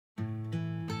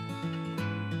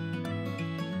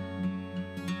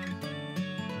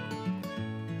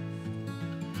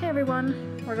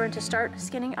everyone, we're going to start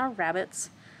skinning our rabbits,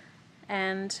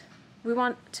 and we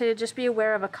want to just be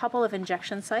aware of a couple of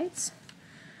injection sites.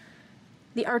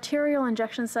 The arterial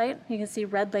injection site, you can see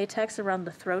red latex around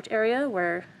the throat area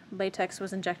where latex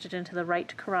was injected into the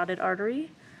right carotid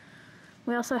artery.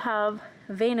 We also have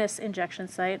venous injection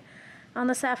site on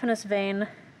the saphenous vein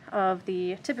of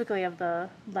typically of the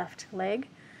left leg.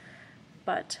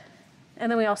 And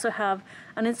then we also have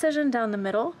an incision down the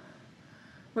middle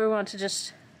where we want to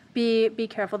just be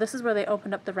careful. This is where they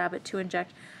opened up the rabbit to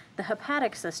inject the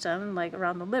hepatic system, like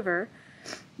around the liver,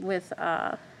 with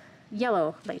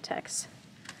yellow latex.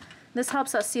 This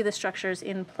helps us see the structures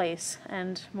in place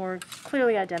and more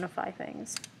clearly identify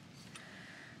things.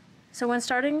 So when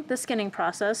starting the skinning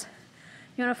process,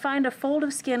 you want to find a fold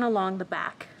of skin along the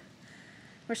back.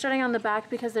 We're starting on the back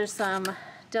because there's some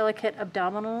delicate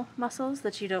abdominal muscles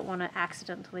that you don't want to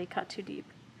accidentally cut too deep.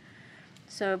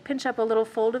 So pinch up a little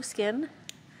fold of skin,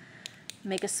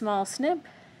 make a small snip,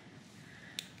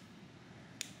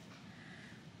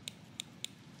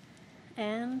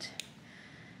 and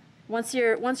once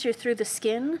you're through the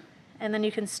skin, and then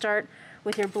you can start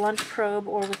with your blunt probe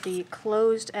or with the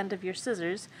closed end of your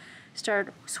scissors,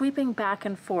 start sweeping back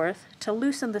and forth to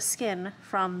loosen the skin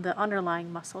from the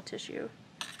underlying muscle tissue.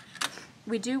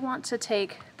 We do want to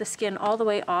take the skin all the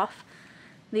way off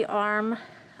the arm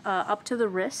up to the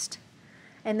wrist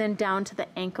and then down to the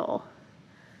ankle.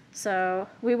 So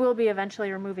we will be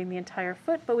eventually removing the entire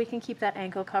foot, but we can keep that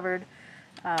ankle covered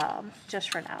just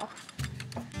for now.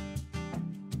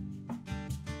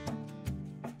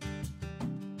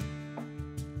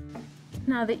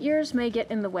 Now the ears may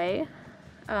get in the way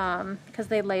because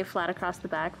they lay flat across the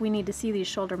back. We need to see these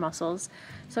shoulder muscles.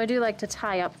 So I do like to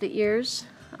tie up the ears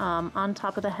on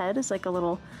top of the head as like a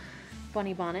little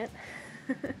bunny bonnet.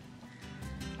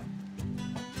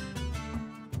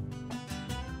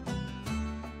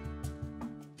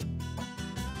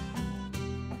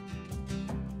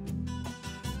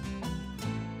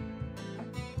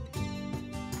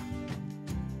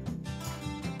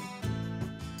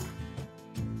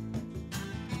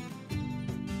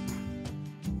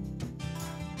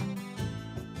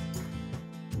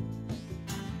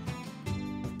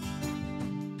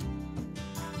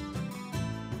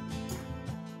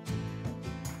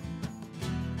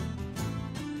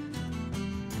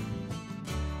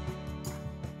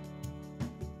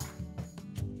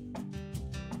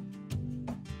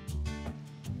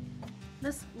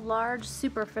 This large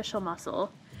superficial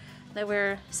muscle that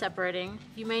we're separating,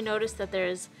 you may notice that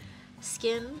there's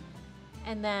skin,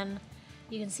 and then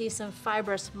you can see some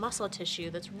fibrous muscle tissue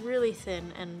that's really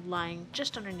thin and lying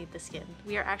just underneath the skin.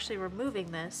 We are actually removing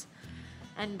this,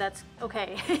 and that's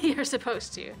okay. You're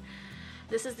supposed to.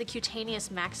 This is the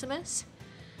cutaneous maximus,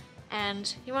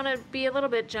 and you want to be a little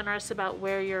bit generous about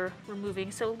where you're removing,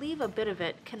 so leave a bit of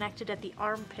it connected at the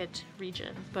armpit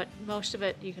region, but most of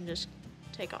it you can just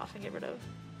take off and get rid of.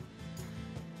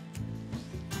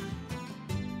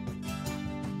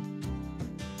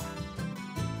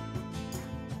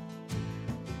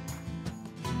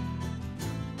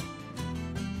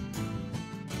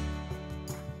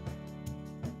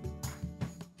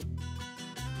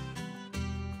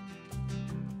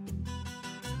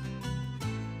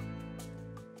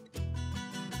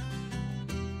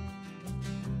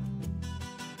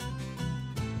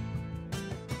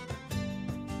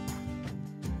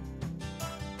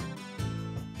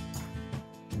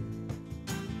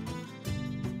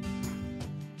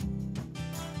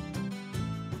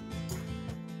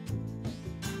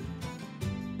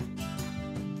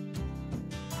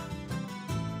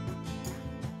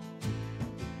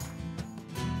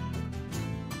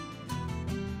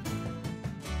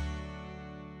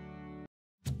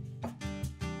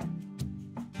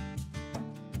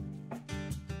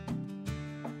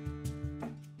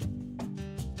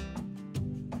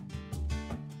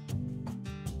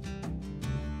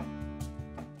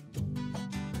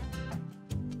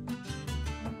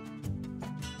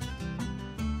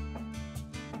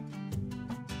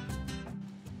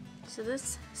 So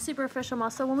this superficial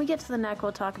muscle, when we get to the neck,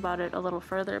 we'll talk about it a little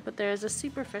further, but there is a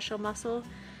superficial muscle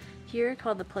here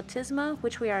called the platysma,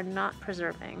 which we are not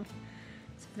preserving.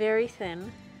 It's very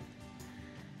thin.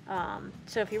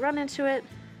 So if you run into it,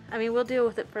 I mean, we'll deal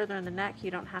with it further in the neck. You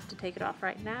don't have to take it off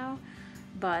right now,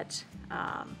 but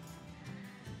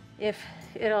if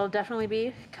it'll definitely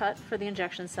be cut for the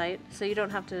injection site, so you don't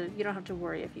have to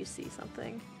worry if you see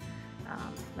something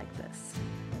like this.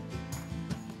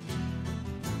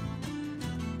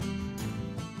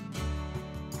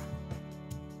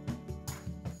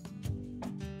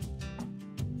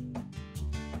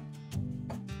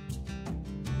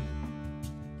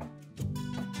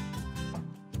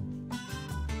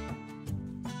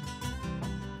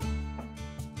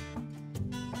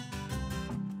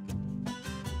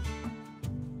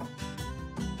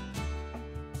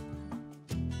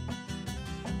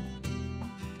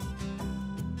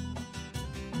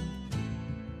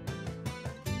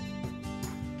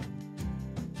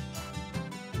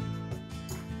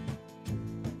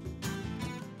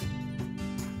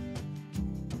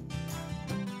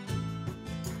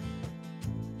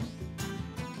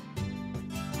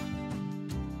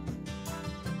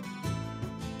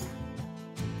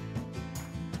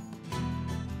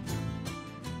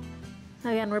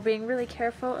 Again, we're being really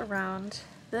careful around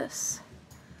this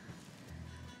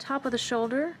top of the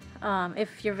shoulder.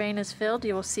 If your vein is filled,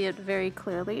 you will see it very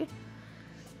clearly.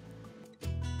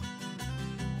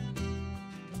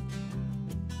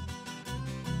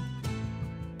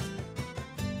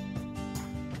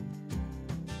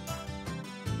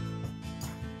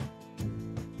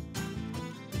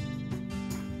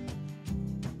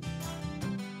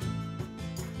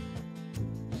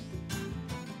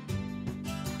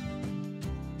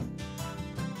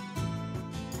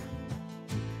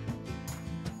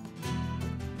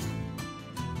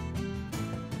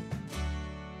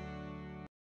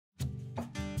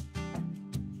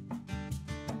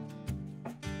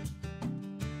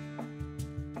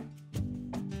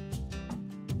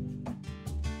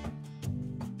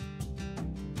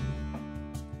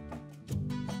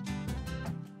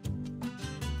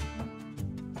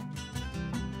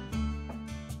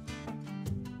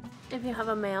 If you have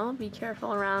a male, be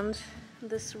careful around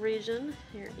this region,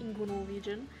 your inguinal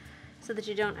region, so that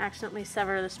you don't accidentally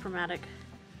sever the spermatic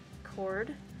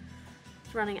cord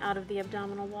running out of the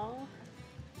abdominal wall.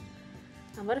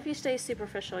 But if you stay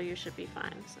superficial, you should be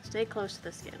fine. So stay close to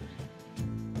the skin.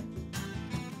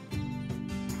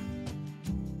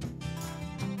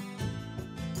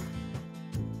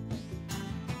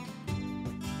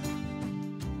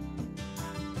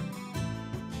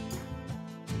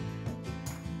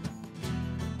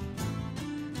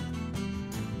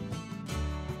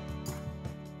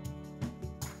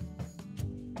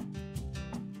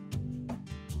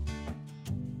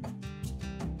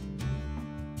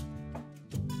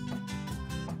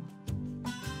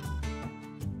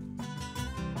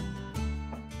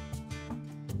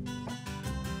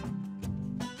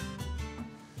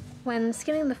 When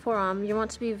skinning the forearm, you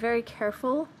want to be very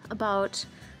careful about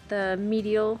the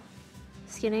medial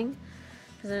skinning,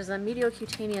 because there's a medial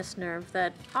cutaneous nerve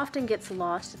that often gets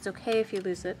lost. It's okay if you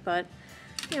lose it, but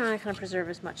you want to kind of preserve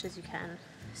as much as you can.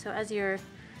 So as you're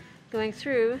going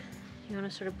through, you want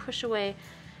to sort of push away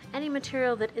any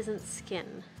material that isn't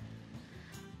skin.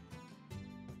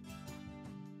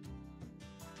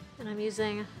 And I'm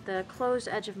using the closed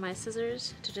edge of my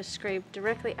scissors to just scrape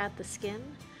directly at the skin.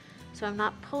 So I'm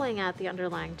not pulling at the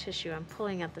underlying tissue, I'm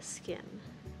pulling at the skin.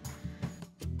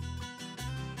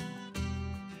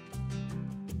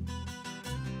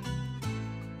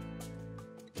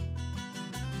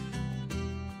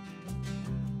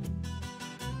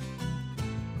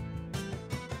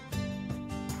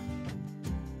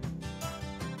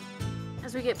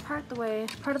 As we get part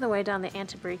of the way down the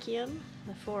antebrachium,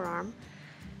 the forearm,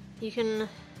 you can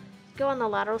go on the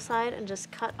lateral side and just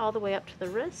cut all the way up to the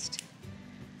wrist.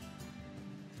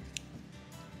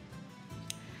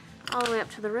 All the way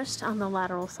up to the wrist on the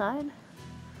lateral side.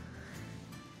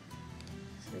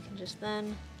 So we can just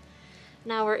then,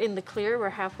 now we're in the clear,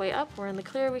 we're halfway up, we're in the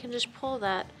clear, we can just pull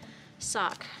that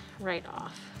sock right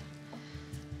off.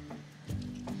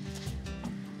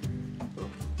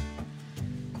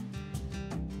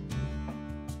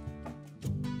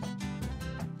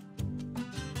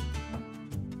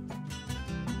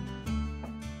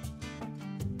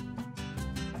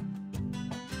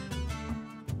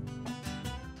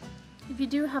 If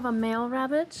you do have a male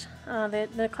rabbit,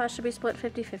 the class should be split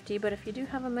 50-50, but if you do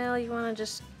have a male, you want to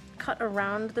just cut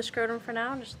around the scrotum for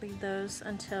now and just leave those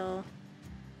until...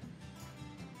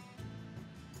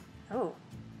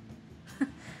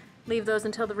 leave those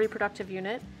until the reproductive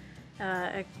unit,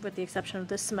 with the exception of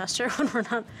this semester when we're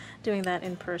not doing that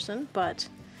in person, but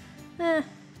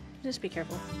just be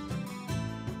careful.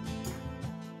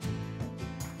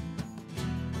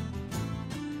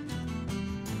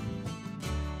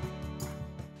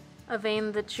 A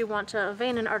vein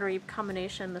and artery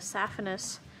combination, the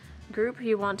saphenous group,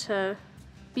 you want to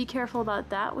be careful about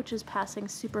that, which is passing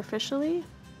superficially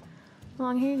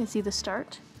along here. You can see the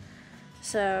start.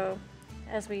 So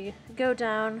as we go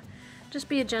down, just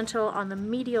be gentle on the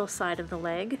medial side of the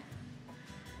leg.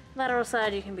 Lateral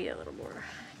side, you can be a little more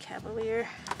cavalier.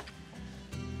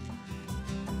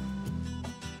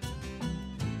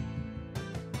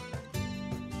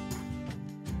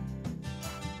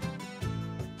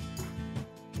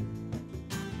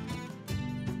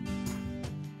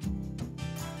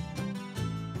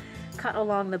 Cut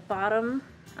along the bottom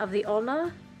of the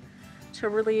ulna to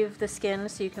relieve the skin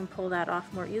so you can pull that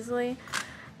off more easily,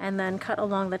 and then cut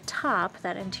along the top,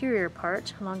 that anterior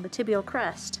part, along the tibial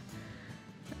crest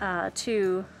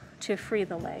to free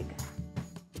the leg.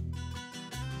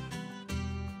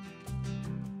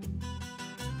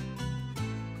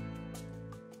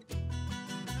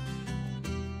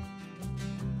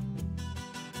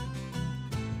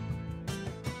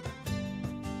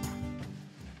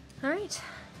 All right.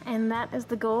 And that is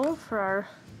the goal for our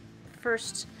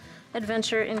first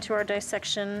adventure into our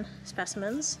dissection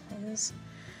specimens, is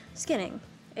skinning.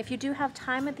 If you do have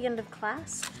time at the end of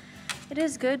class, it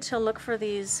is good to look for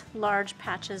these large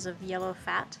patches of yellow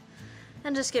fat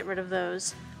and just get rid of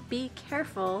those. Be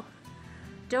careful.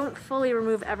 Don't fully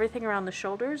remove everything around the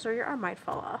shoulders or your arm might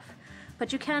fall off.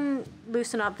 But you can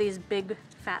loosen up these big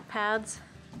fat pads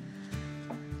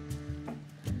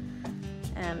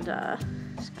and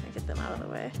just kind of get them out of the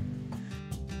way.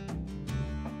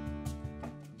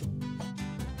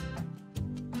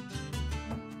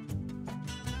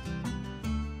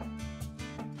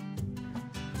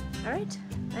 Alright,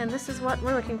 and this is what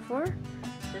we're looking for.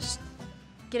 Just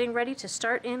getting ready to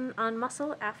start in on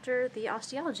muscle after the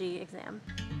osteology exam.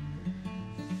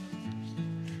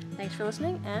 Thanks for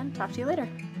listening, and talk to you later.